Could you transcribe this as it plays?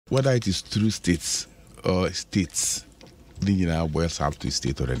whether it is through states or states, the boils up to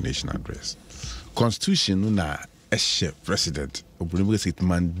state or the nation address. Constitution na a president, it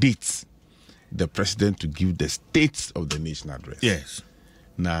mandates the president to give the states of the nation address. Yes.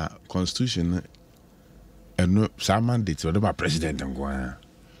 Now, constitution and some mandates or the president and go.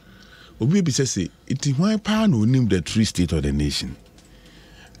 Obi be say it is why pa no name the three states of the nation.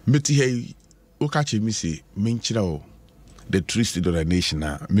 Meti hey o ka che mi say menchira o the three states of the nation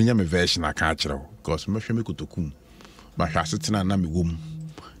na menya me version aka kira o because me hwe me kotokum ma hwa setena na me wom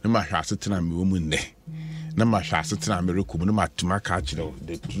na ma hwa setena me wom nne na ma hwa setena me rekum na ma tuma ka kira o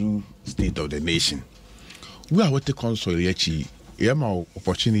the true state of the nation. We are what the console yachi e ma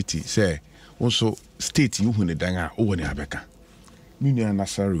opportunity say also state you hu ne dan a o woni abeka minia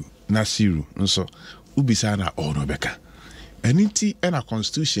Nasiru nso ubisa na ono beka eniti ena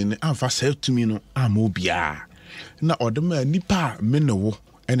constitution amfa say to me no amobia na odema nipa menewo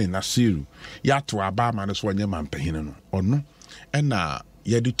ene Nasiru ya to aba ma no so onye mampahine no ono ena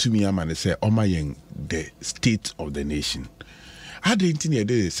yede to me ama ne say omayen the state of the nation adenti ne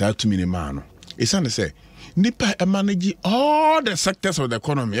yede say to me ne ma no esane say nipa manage all the sectors of the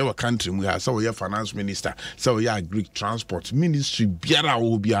economy of our country. We have so we have finance minister, so we have Greek transport ministry. Biara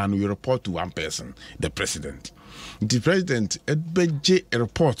obiano you report to one person, the president. The president budget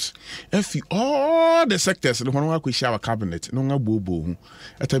report. If all the sectors, the one we share our cabinet, no bobo.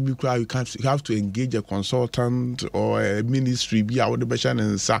 At a big you can't you have to engage a consultant or a ministry. Be our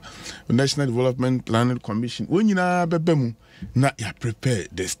the National Development Planning Commission. When you na bebemu na ya prepare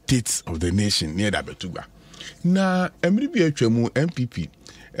the states of the nation near that betuga. Na emri bi atwamu MPP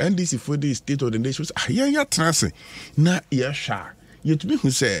NDC for the state of the nation ya transe na ya sha yetumi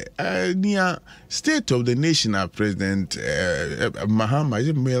hu say near state of the nation president Mahama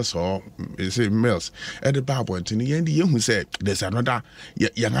is Mills or is it Mills at the bar point and the who said there's another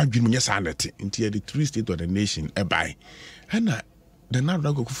young adwin sanity into the three state of the nation by and the now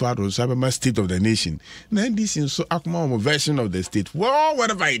go far state of the nation. Now this is so akuma version of the state. Well,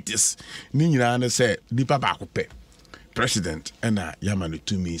 whatever it is. Ninyana say nipa bakope. President and Yamanu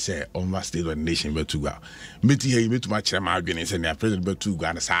to me say on my state of the nation but to go. Meti he metu ma kire ma adwene say na president but to go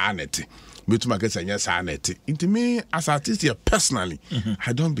na sanity. Metu ma kesa nya sanity. Into me as artist here personally,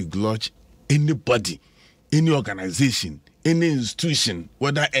 I don't begrudge anybody, any organization, any institution,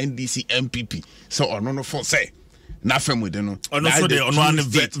 whether NDC, MPP, so or no for say. Nothing with no.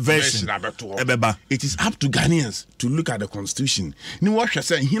 Version. It is up to Ghanaians to look at the constitution. Ni what you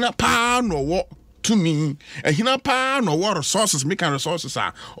say, hina pa no what to me, and hina pa no what resources, make resources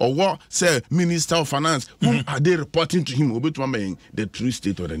are, or what say Minister of Finance, whom are they reporting to him about the true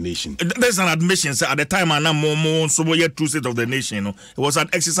state of the nation? There's an admission, sir, at the time I know more so yet true state of the nation, you know. It was an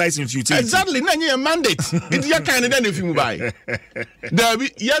exercise in futility. Exactly, a mandate. It's your kind of if you buy. There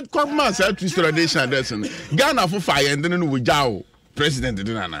be yet come man say true state of the nation address. Ghana for fire and then we jaw president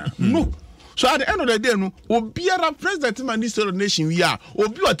no. So at the end of the day, no, obiara president minister of the nation we are.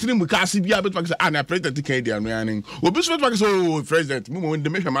 Obi wa tiri mukasi biya betu say na president Canadian running. Obi so betu say oh president, me when the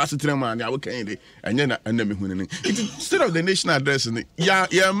make master tiri man ya we Canada anya na me hunene. It is state of the nation address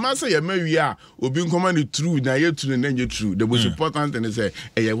ya master ya me we are. Obi nkoma ni true na ye true na ye true. The most important thing is say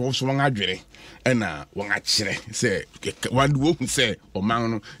e wo so wan adwere. Ena wan akire say wan wo hu say o man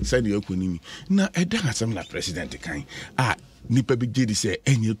no say the economy. Na e dan asem na president kan. Nipa big JD say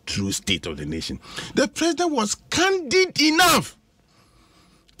any true state of the nation. The president was candid enough.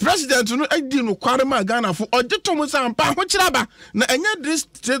 President no edi no kwarema Ghana for ojeto sampa ho kiraba na enya this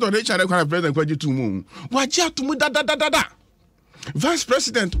state of the nation require president kwaje tu mu. Waje atumu da. Vice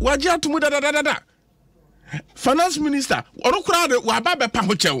president waje atumu da. Finance minister orokura de wa ba bepa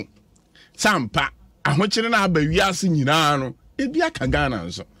ho chew. Sampa ahokyere na aba wiase nyina no ebi aka Ghana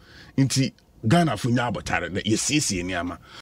nso. Nti Ghana for nya abotare na yesiesie niama